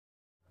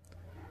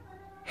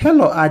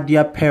Hello, our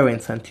dear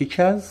parents and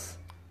teachers.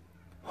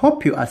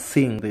 Hope you are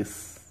seeing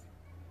this.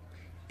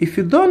 If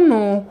you don't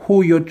know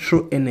who your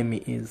true enemy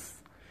is,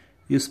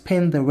 you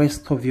spend the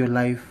rest of your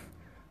life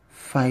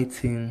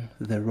fighting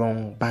the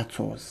wrong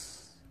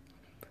battles,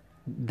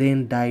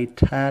 then die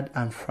tired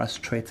and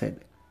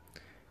frustrated.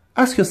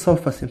 Ask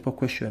yourself a simple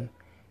question.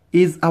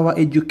 Is our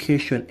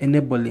education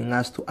enabling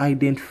us to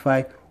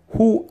identify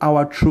who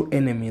our true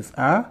enemies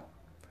are?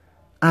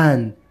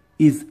 And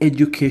is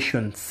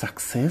education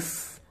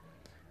success?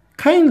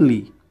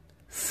 Kindly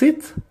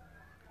sit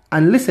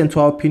and listen to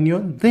our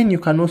opinion, then you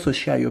can also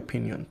share your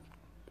opinion.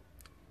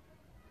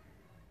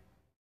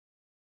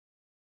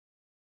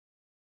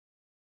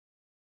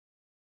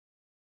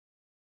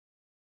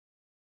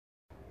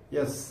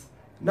 Yes.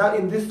 Now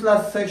in this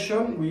last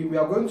section, we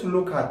are going to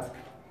look at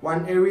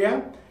one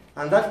area,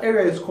 and that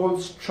area is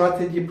called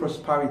strategy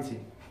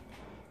prosperity.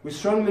 We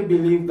strongly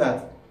believe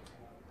that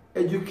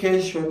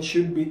education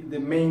should be the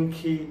main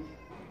key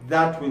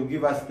that will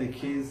give us the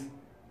keys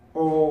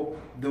or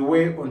the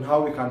way on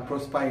how we can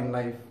prosper in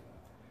life.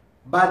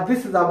 But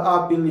this is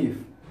our belief.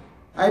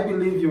 I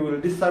believe you will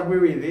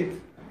disagree with it.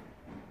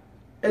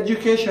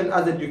 Education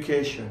as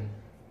education.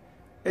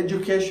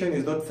 Education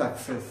is not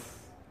success.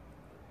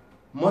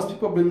 Most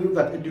people believe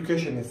that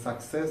education is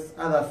success.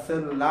 Others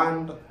sell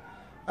land.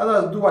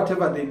 Others do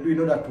whatever they do in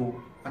order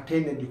to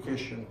attain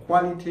education,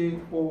 quality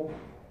or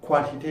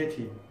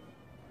quantitative.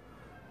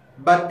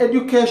 But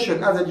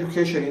education as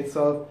education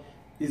itself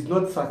is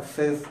not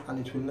success,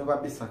 and it will never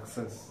be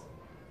success.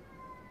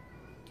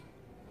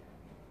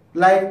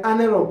 Like an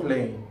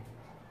aeroplane.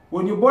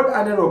 When you bought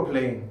an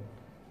aeroplane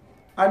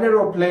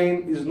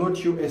is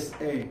not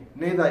USA,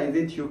 neither is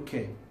it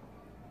UK.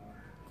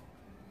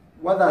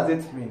 What does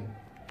it mean?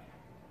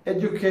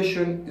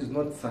 Education is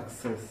not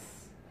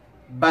success,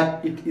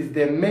 but it is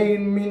the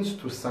main means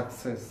to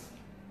success.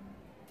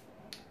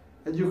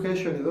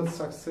 Education is not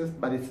success,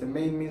 but it's the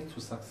main means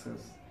to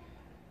success.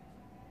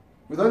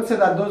 We don't say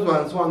that those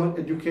ones who are not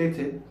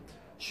educated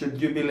should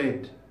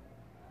jubilate.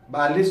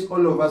 But at least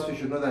all of us, we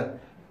should know that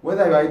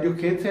whether you are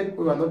educated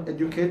or you are not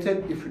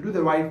educated, if you do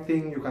the right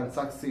thing, you can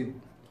succeed.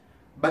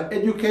 But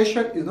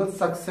education is not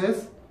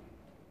success,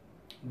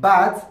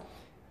 but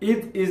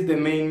it is the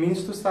main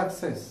means to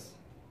success.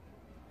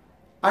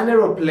 An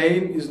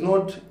aeroplane is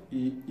not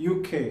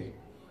UK,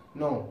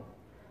 no.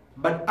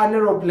 But an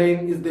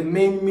aeroplane is the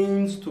main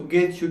means to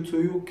get you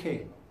to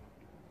UK.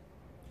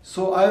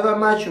 So however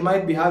much you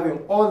might be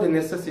having all the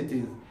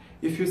necessities,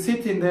 if you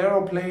sit in the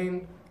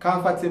aeroplane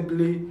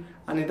comfortably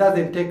and it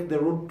doesn't take the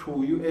route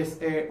to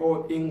USA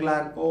or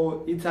England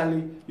or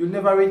Italy, you'll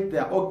never reach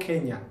there, or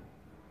Kenya.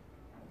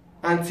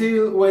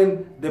 Until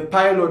when the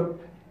pilot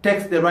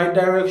takes the right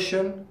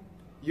direction,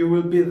 you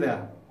will be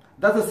there.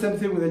 That's the same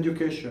thing with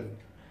education.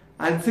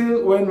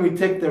 Until when we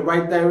take the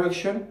right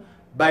direction,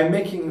 by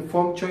making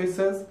informed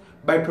choices,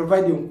 by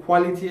providing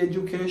quality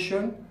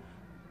education,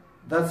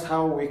 that's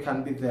how we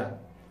can be there.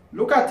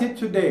 Look at it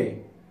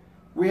today.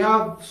 We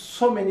have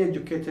so many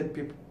educated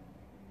people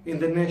in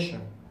the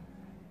nation.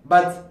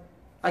 But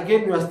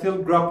again, we are still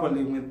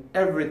grappling with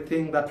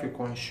everything that we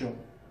consume.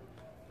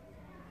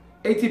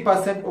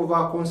 80% of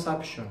our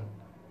consumption,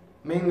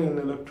 mainly in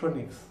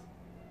electronics,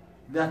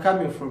 they are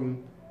coming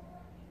from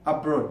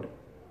abroad.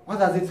 What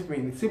does it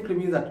mean? It simply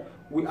means that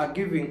we are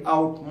giving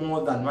out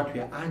more than what we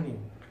are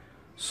earning.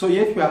 So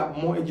yet we are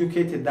more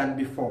educated than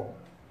before.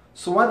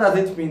 So what does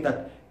it mean?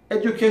 That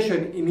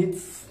education in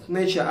its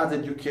nature as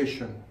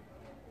education,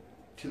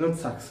 it is not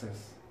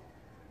success,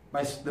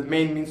 but it's the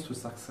main means to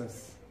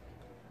success.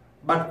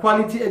 But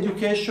quality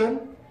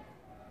education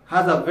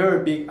has a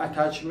very big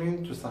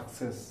attachment to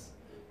success,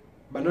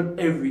 but not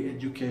every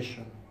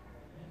education.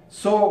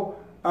 So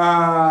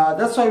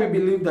that's why we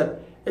believe that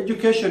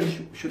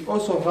education should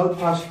also help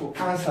us to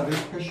answer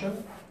this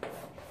question.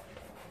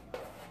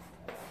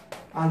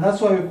 And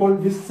that's why we call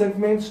this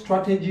segment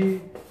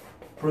strategy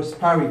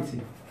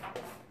prosperity.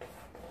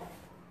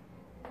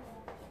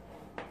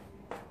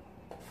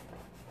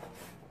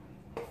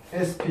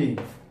 SP.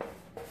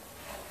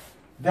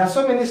 There are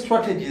so many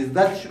strategies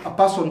that a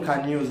person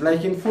can use,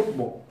 like in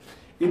football.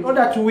 In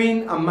order to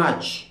win a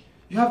match,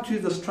 you have to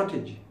use a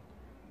strategy.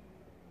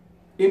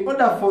 In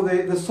order for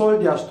the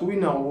soldiers to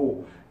win a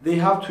war, they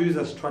have to use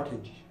a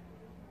strategy.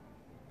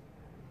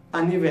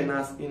 And even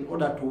us, in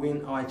order to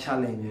win our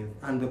challenges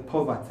and the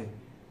poverty,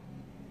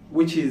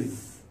 which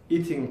is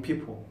eating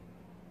people,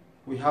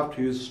 we have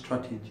to use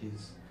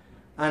strategies.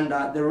 And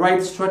the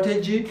right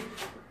strategy,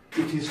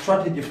 it is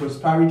strategy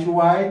prosperity.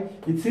 Why?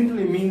 It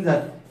simply means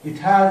that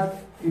it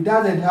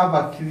doesn't have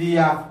a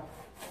clear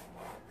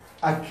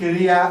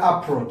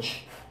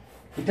approach.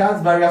 It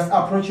has various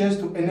approaches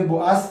to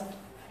enable us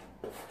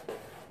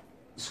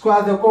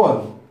score the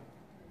goal.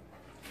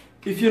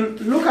 If you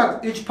look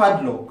at each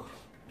padlock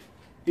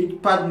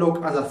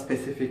has a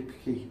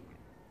specific key.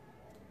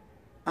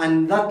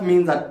 And that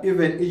means that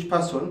even each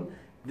person,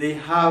 they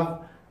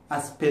have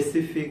a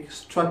specific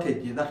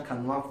strategy that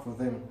can work for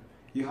them.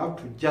 You have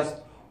to just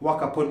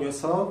work upon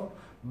yourself,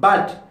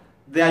 but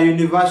there are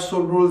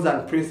universal rules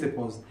and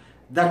principles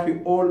that we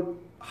all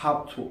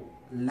have to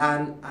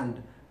learn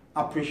and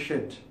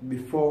appreciate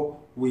before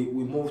we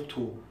move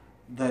to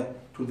the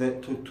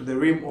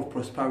realm of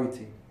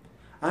prosperity.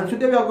 And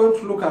today we are going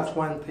to look at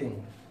one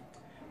thing.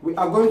 We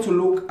are going to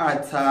look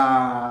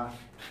at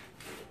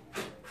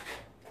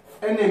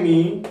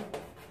enemy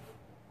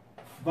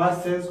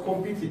versus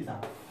competitor.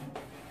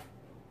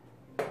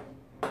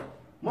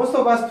 Most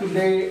of us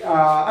today,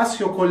 ask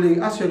your colleague,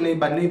 ask your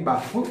neighbor,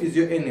 who is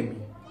your enemy?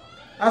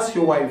 Ask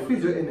your wife, who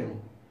is your enemy?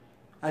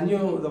 And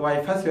you, the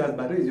wife, ask your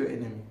husband, who is your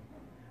enemy?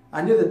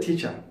 And you, the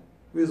teacher,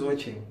 who is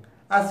watching,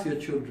 ask your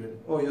children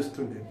or your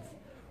students,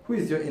 who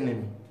is your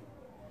enemy?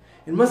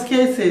 In most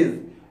cases,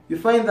 you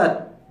find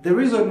that the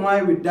reason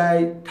why we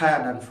die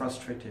tired and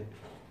frustrated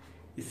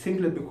is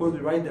simply because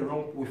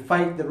we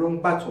fight the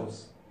wrong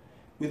battles.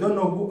 We don't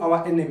know who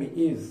our enemy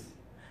is.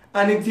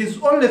 And it is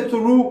only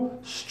through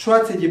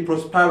strategy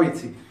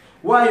prosperity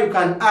where you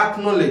can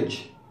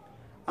acknowledge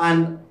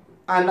and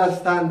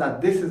understand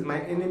that this is my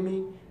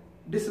enemy,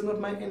 this is not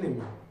my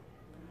enemy.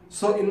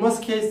 So in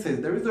most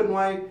cases, the reason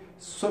why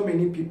so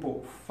many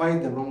people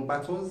fight the wrong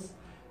battles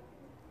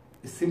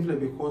is simply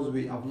because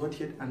we have not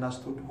yet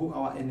understood who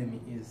our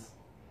enemy is.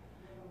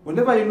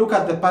 Whenever you look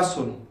at the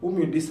person whom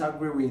you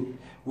disagree with,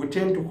 we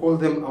tend to call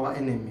them our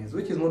enemies,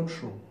 which is not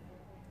true.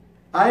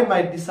 I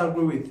might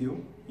disagree with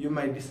you, you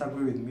might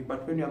disagree with me,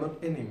 but when you are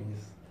not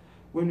enemies,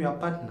 when you are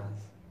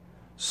partners.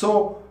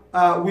 So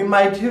we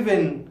might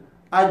even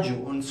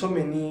argue on so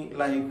many,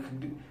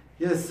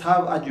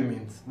 have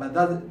arguments, but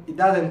it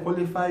doesn't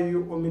qualify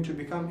you or me to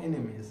become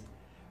enemies.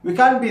 We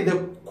can't be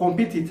the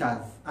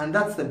competitors, and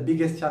that's the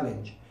biggest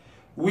challenge.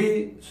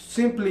 The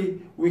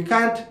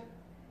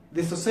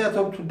society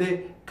of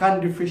today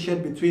can't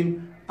differentiate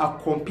between a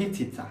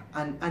competitor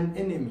and an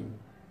enemy.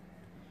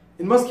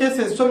 In most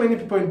cases, so many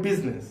people in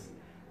business,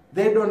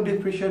 they don't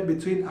differentiate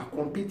between a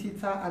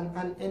competitor and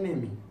an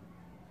enemy.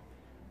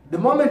 The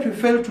moment we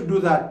fail to do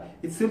that,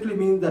 it simply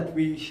means that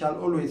we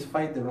shall always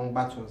fight the wrong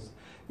battles.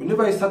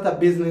 Whenever you start a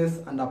business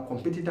and a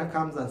competitor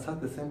comes and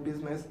starts the same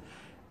business,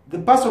 the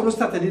person who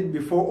started it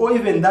before, or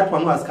even that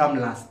one who has come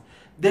last,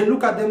 they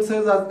look at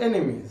themselves as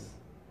enemies.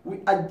 We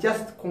are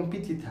just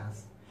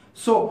competitors.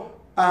 So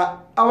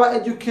our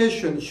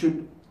education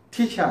should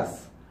teach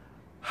us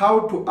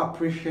how to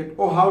appreciate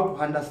or how to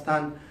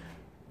understand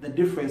the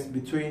difference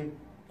between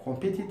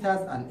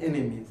competitors and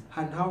enemies,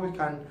 and how we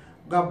can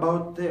go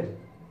about them,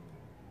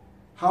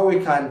 how we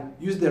can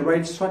use the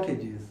right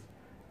strategies.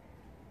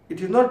 It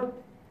is not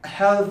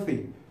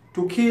healthy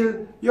to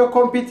kill your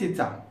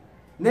competitor,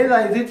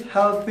 neither is it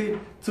healthy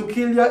to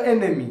kill your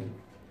enemy.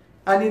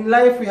 And in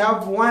life we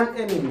have one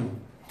enemy,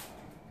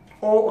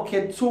 or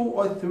two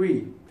or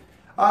three.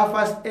 Our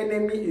first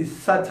enemy is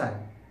Satan.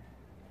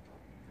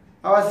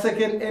 Our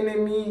second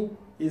enemy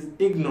is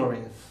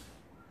ignorance.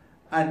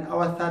 And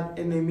our third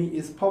enemy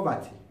is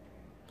poverty.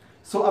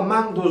 So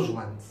among those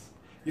ones,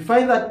 you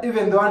find that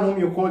even the one whom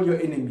you call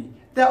your enemy,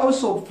 they're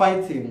also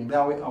fighting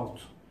their way out.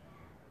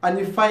 And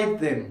you fight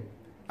them.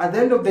 At the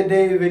end of the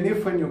day, even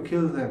if when you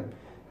kill them,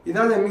 it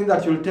doesn't mean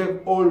that you'll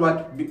take all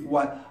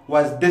what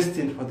was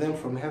destined for them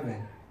from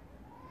heaven.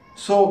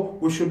 So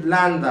we should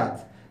learn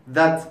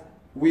that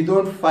we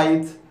don't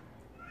fight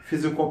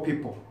physical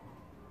people,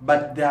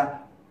 but there are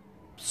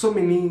so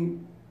many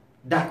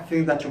dark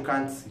things that you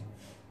can't see.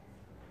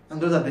 And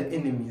those are the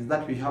enemies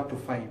that we have to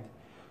fight.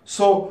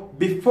 So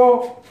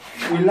before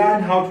we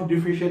learn how to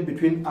differentiate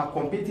between a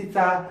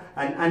competitor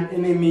and an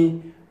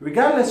enemy,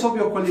 regardless of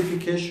your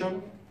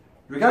qualification,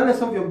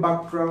 regardless of your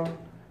background,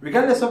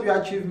 regardless of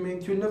your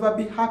achievement, you'll never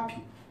be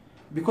happy.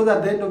 Because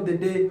at the end of the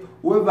day,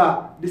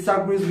 whoever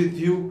disagrees with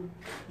you,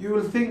 you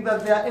will think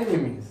that they are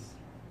enemies.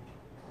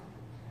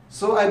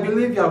 So I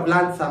believe you have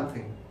learned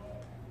something.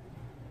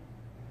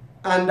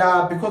 And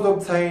because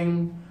of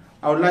time,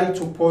 I would like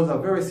to pose a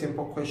very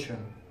simple question.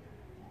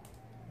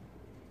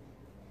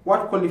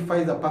 What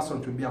qualifies a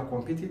person to be a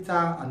competitor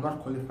and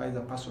what qualifies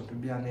a person to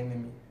be an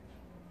enemy?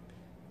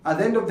 At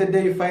the end of the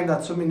day, you find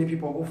that so many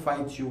people who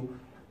fight you,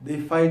 they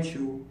fight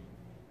you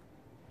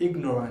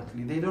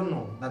ignorantly. They don't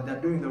know that they're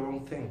doing the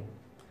wrong thing.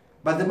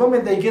 But the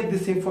moment they get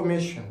this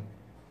information,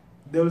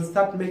 they will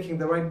start making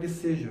the right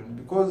decision,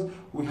 because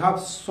we have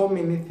so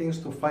many things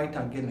to fight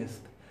against,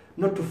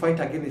 not to fight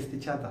against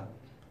each other.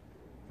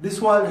 This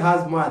world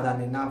has more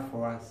than enough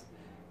for us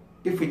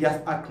if we just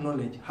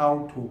acknowledge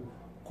how to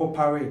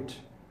cooperate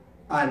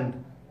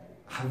and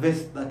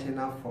harvest that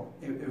enough for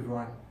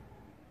everyone.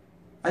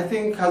 I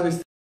think as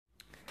we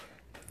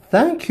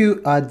thank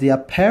you, dear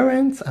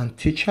parents and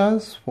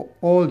teachers, for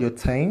all your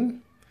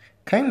time.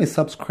 Kindly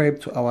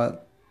subscribe to our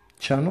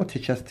channel,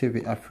 Teachers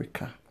TV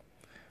Africa.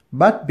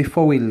 But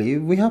before we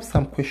leave, we have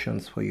some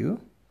questions for you.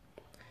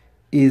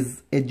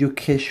 Is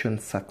education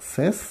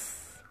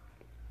success?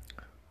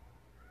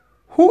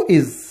 Who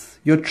is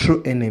your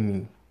true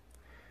enemy?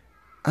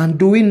 And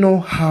do we know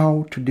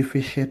how to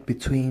differentiate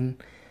between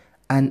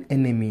an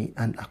enemy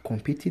and a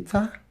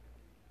competitor?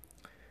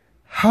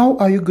 How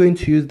are you going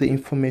to use the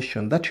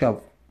information that you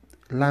have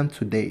learned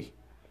today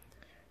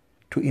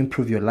to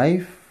improve your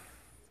life,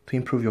 to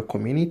improve your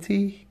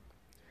community,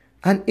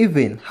 And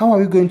even, how are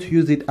we going to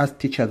use it as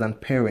teachers and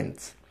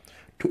parents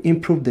to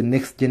improve the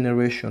next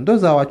generation?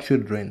 Those are our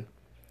children.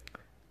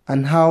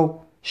 And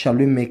how shall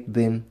we make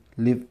them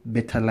live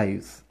better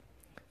lives?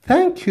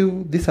 Thank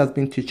you. This has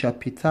been Teacher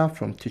Peter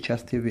from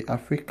Teachers TV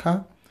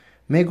Africa.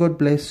 May God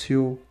bless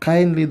you.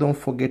 Kindly don't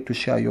forget to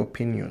share your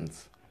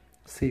opinions.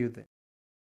 See you then.